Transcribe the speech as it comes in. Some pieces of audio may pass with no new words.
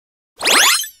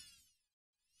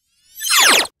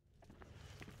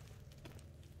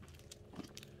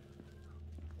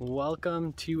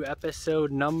Welcome to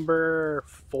episode number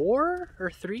 4 or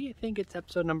 3. I think it's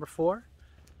episode number 4.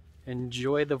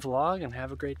 Enjoy the vlog and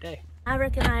have a great day.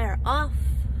 Maverick and I are off.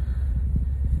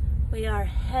 We are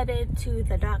headed to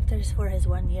the doctor's for his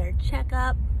 1-year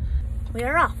checkup. We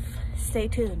are off. Stay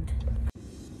tuned.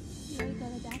 You ready to go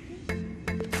to the doctor?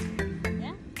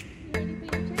 Yeah? You ready for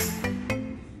your checkup?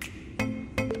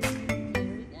 Here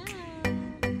we go.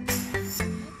 Let's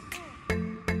go.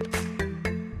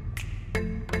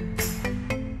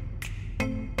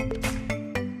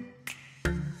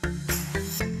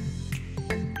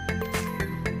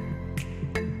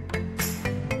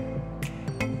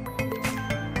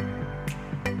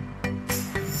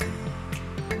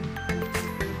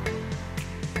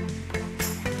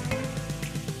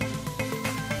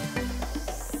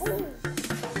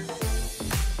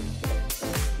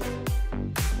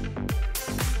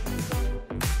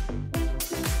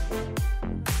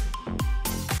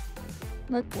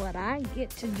 Look what I get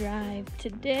to drive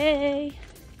today.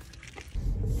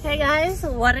 Hey guys,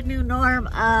 what a new norm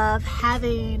of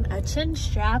having a chin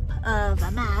strap of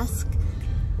a mask.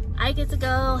 I get to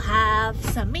go have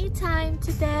some me time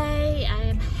today. I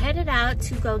am headed out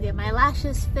to go get my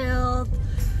lashes filled.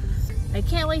 I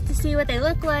can't wait to see what they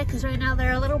look like because right now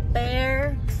they're a little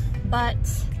bare, but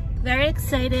very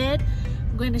excited.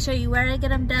 I'm going to show you where I get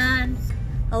them done,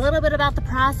 a little bit about the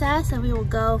process, and we will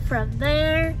go from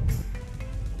there.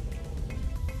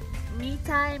 Me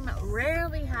time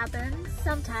rarely happens,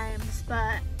 sometimes,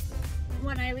 but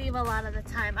when I leave a lot of the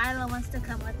time, Isla wants to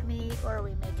come with me, or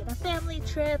we make it a family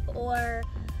trip or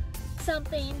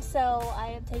something, so I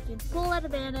am taking full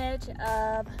advantage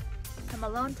of some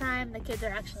alone time. The kids are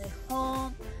actually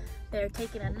home. They're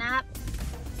taking a nap,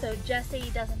 so Jesse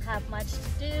doesn't have much to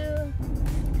do.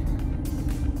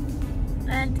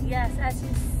 And yes, as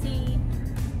you see,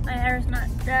 my hair is not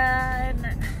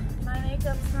done, my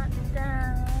makeup's not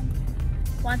done.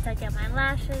 Once I get my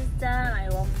lashes done, I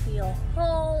will feel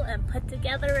whole and put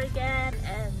together again,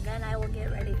 and then I will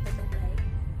get ready for the day.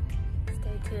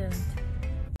 Stay tuned.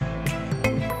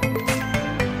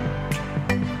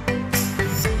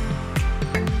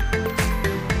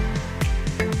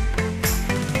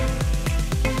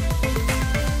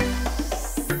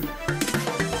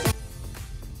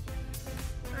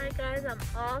 Alright guys, I'm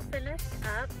all finished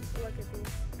up. Look at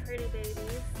these pretty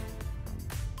babies.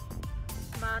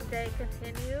 Mom Day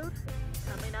continued,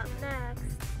 coming up next.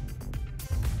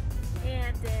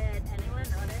 And did anyone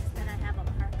notice that I have a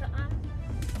parka on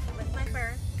with my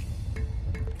fur?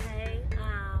 Okay,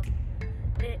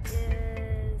 it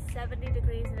is 70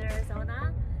 degrees in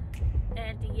Arizona,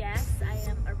 and yes, I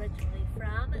am originally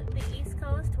from the East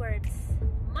Coast where it's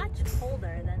much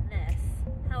colder than this.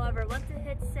 However, once it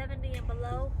hits 70 and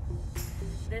below,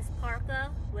 this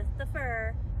parka with the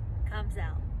fur comes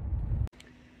out.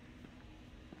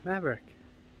 Maverick,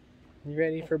 you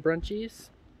ready for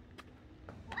brunchies?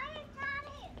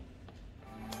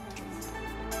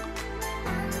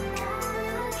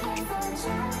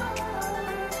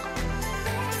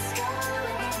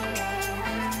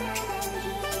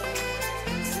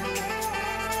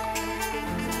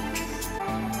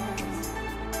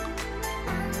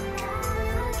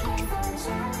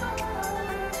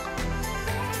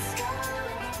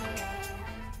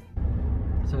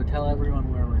 So tell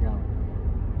everyone where we're going.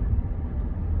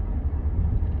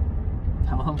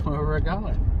 Tell them where we're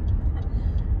going.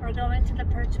 We're going to the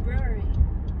Perch Brewery.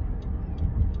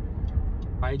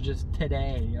 Why just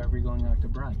today are we going out to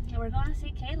brunch? We're going to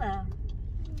see Kayla.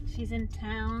 She's in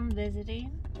town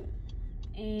visiting,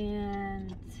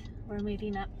 and we're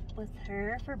meeting up with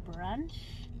her for brunch.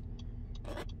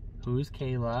 Who's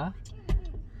Kayla?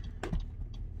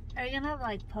 Are you gonna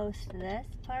like post this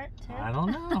part too? I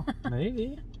don't know.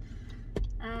 Maybe.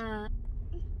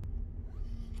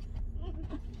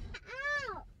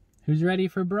 Who's ready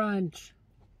for brunch?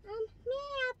 Me,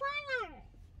 a partner.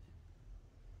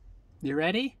 You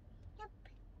ready? Yep.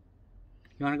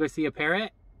 You want to go see a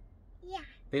parrot? Yeah.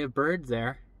 They have birds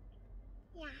there.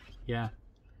 Yeah. Yeah.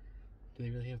 Do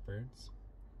they really have birds?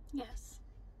 Yes.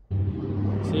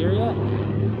 See her yet?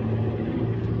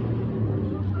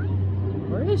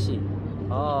 Where is she?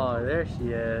 Oh, there she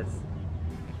is.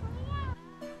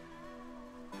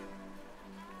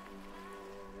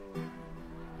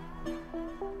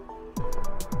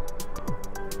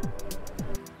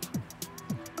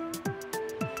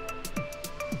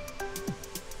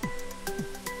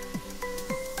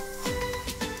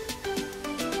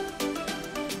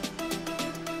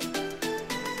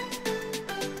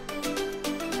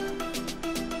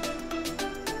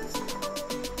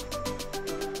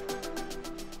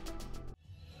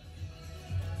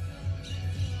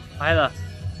 Isla,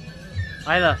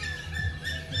 Isla,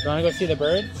 you wanna go see the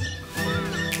birds?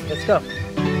 Let's go. Look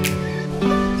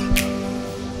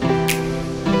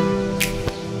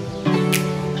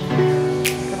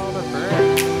at all the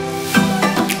birds.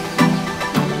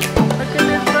 Look at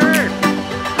this bird.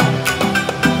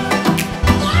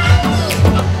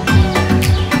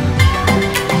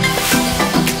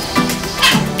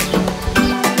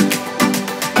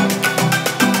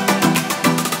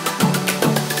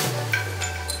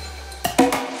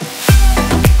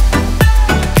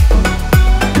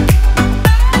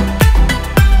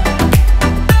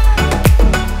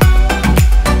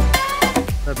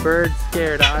 The bird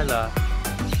scared Isla.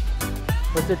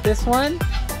 Was it this one?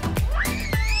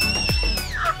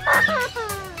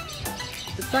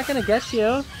 It's not gonna get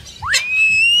you.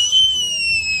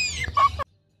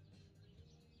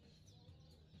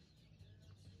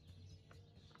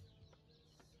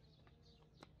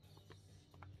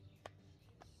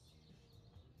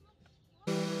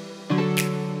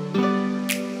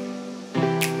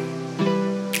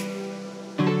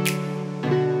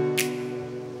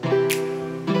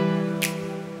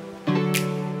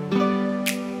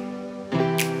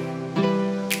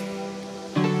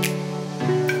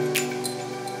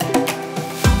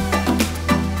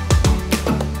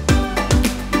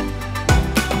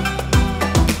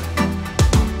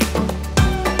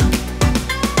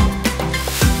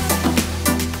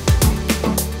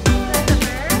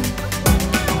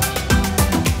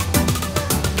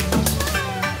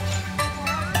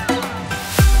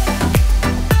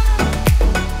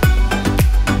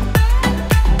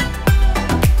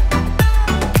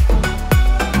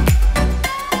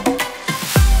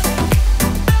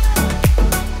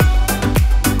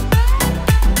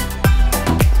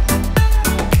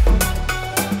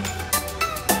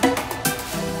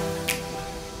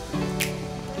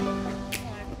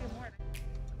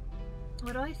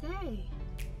 What do I say?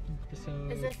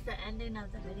 Is this the ending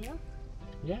of the video?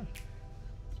 Yeah.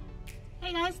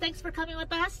 Hey guys, thanks for coming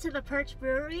with us to the Perch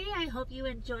Brewery. I hope you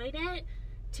enjoyed it.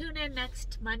 Tune in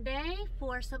next Monday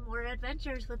for some more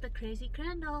adventures with the crazy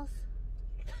Crandalls.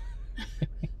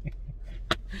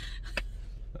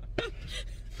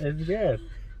 It's good.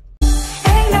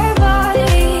 Ain't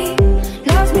nobody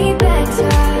loves me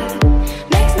better.